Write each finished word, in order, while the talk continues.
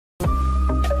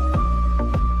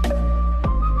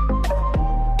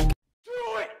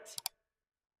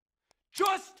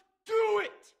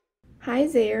Hi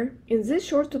there! In this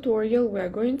short tutorial we are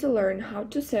going to learn how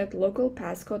to set local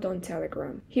passcode on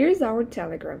Telegram. Here is our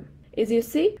Telegram. As you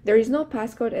see, there is no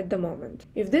passcode at the moment.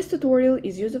 If this tutorial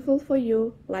is useful for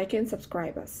you, like and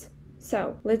subscribe us.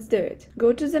 So, let's do it.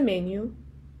 Go to the menu,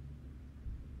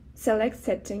 select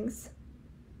Settings,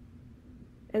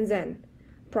 and then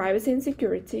Privacy and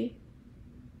Security.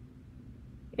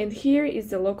 And here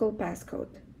is the local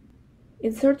passcode.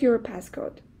 Insert your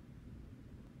passcode.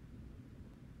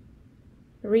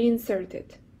 Reinsert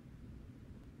it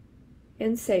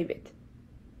and save it.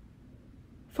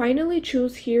 Finally,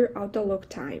 choose here auto lock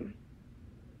time.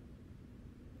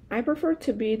 I prefer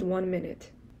to be at 1 minute.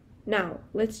 Now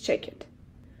let's check it.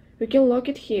 You can lock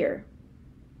it here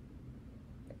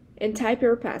and type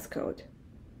your passcode.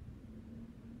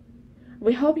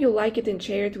 We hope you like it and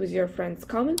share it with your friends.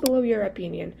 Comment below your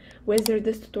opinion whether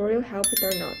this tutorial helped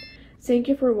or not. Thank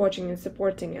you for watching and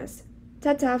supporting us.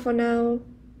 Ta-ta for now!